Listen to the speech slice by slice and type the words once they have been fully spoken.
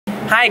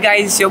Hi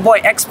guys, it's your boy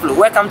Explo.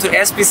 Welcome to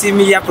SPC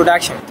Media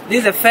Production. This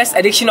is the first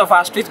edition of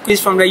our street quiz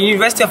from the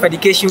University of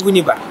Education,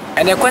 Winneba.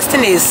 And the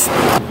question is,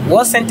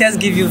 what sentence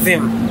give you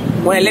vim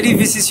when a lady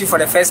visits you for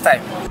the first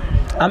time?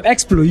 I'm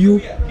Explo,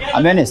 you?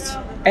 I'm Ernest.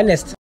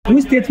 Ernest.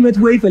 Which statement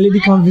where if a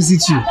lady can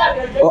visit you?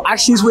 Or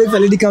actions where if a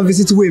lady can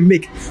visit you, we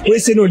make? We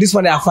say no, this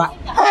one they are far.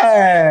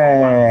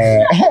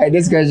 Hey,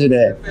 this question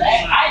there.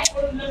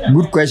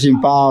 Good question,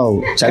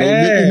 Paul. It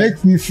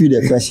makes me feel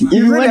the question.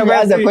 Even when you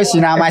ask the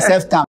question, I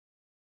myself come.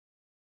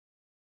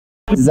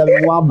 Hey, you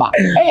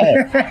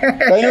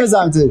know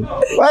something?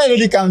 When a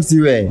lady comes to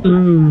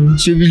you,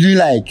 she'll be doing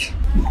like,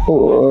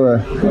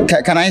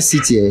 can I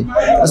sit here?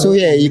 So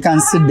yeah, you can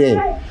sit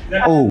there.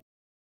 Oh.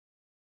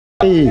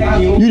 Hey,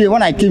 you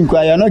when I came,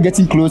 you're not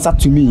getting closer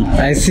to me.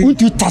 I see. Won't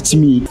you touch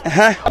me?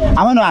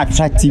 I'm not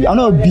attractive. I'm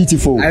not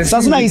beautiful. So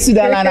as soon as you see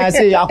that line, I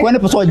say, I'm going to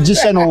put a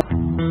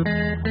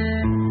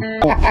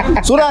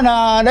so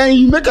then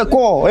you make a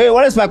call. Hey,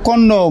 what is my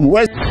condom?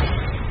 What's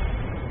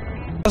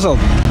up?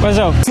 What's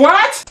up?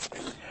 What?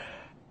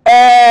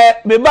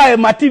 Me buy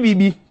my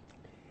TV.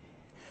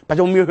 But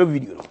I'm make a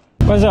video.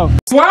 What's up?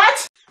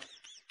 What?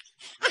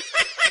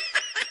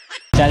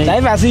 Charlie,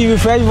 if I see you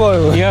with fresh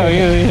boy.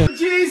 Yeah.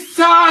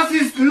 Jesus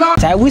is Lord.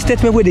 Charlie, which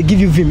statement where they give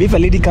you vim if a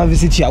lady can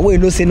visit you? I will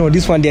not say no.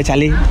 This one there,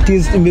 Charlie.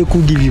 Things may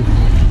could give you.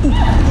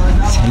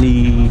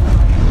 Charlie,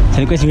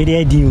 question where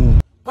they do.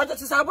 But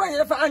it's a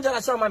brand for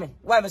Angela show mommy.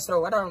 Why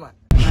Mr. I don't know.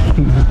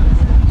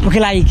 Okay,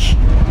 like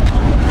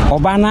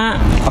Obana,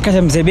 okay,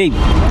 I'm say babe.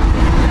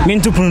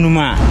 Mean to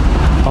Prunuma.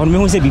 Or me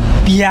who say be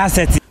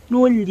set.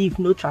 No leave,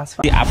 no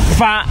transfer.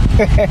 Afa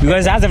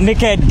because as of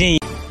naked day.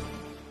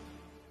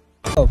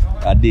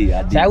 A day.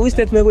 Charlie, which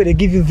statement where they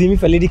give you vim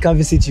if a lady can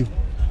visit you?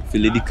 If a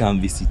lady can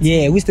visit.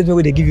 Yeah, which statement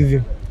where they give you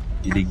vim?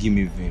 They give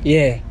me vim.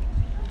 Yeah.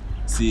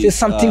 See, Say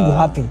something will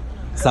happen.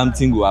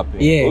 Something will happen.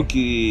 Yeah.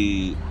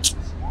 Okay.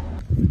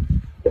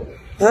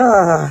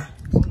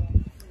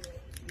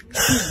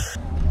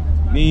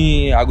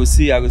 Me, I go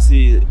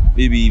see,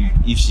 maybe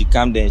if she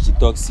come there and she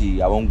talks,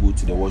 I won't go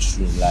to the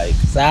washroom. Like,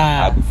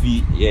 I go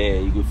feel,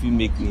 you go feel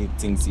make me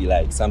think,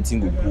 like something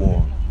will go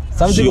on.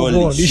 Something will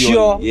go on. You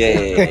sure?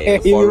 Yeah.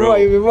 For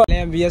real.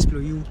 Let me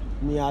explore you.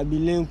 Me, I be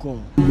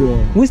Lincoln.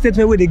 Which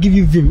statement where they give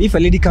you vim if a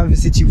lady can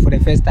visit you for the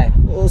first time?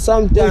 Oh,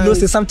 sometimes you know,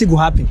 say something will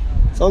happen.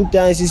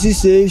 Sometimes you see,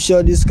 say if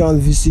sure this can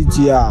visit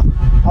you.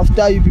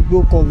 After you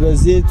people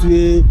conversate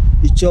with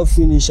each other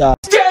finish.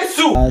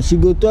 She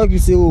go talk, you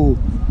say, oh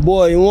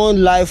boy, you want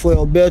life for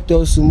your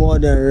better so more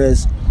than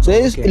rest. So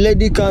if a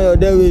lady can your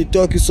there will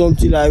talk you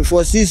something like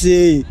for she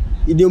say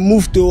they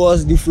move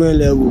towards different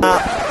level.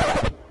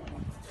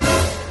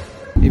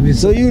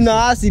 So you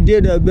now as he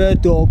did the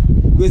bed up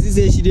because he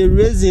say she dey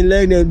raise in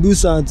leg and do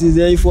something,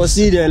 then you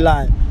foresee the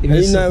line. And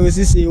you know we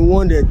say you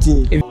want the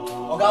thing. Okay,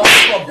 wake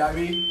up,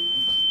 Jerry.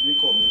 Wake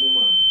up,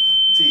 woman.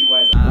 Say you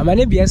wise. My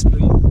name is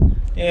Explo.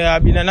 Yeah,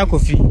 I've been an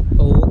coffee.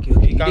 Oh,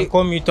 okay. You can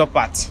call me Top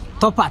Hat.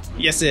 Top Hat?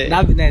 Yes, sir.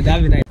 That'd be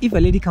nice. If a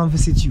lady can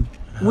visit you,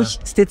 which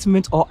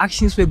statement or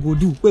actions we go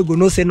do? We go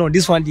no say no,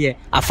 this one there,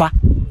 afa.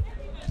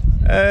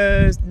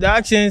 The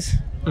actions.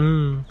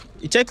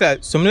 You check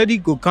that some lady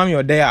go come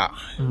your there.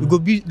 You go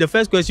be the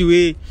first question where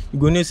you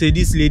go no say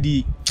this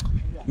lady,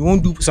 you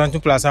won't do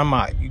something plus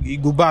ama. You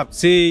go back,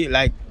 say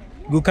like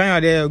go come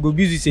your there, go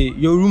busy say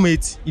your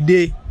roommate,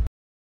 he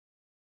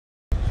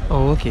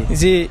Oh, okay. You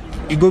say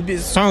you go be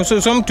some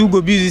two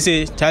go busy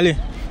say Charlie,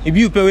 if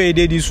you pay where you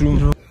did this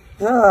room.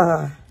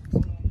 Oh,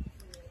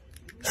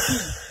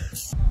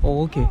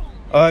 okay.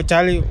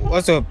 Charlie,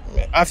 what's up?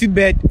 I feel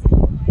bad.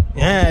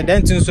 Yeah,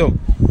 then so.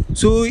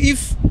 So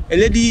if a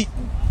lady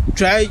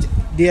try,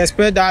 they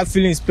expect that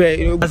feeling spare.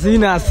 You know, see.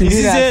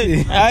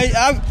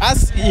 I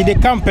ask in the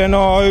camp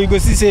or you go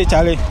see say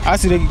Charlie,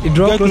 ask they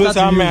get closer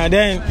to me and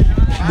then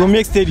go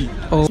make steady.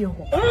 Oh.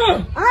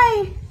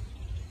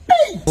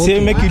 Say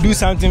make you do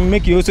something,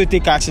 make you also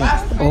take action.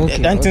 Okay.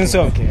 Then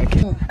so. Okay.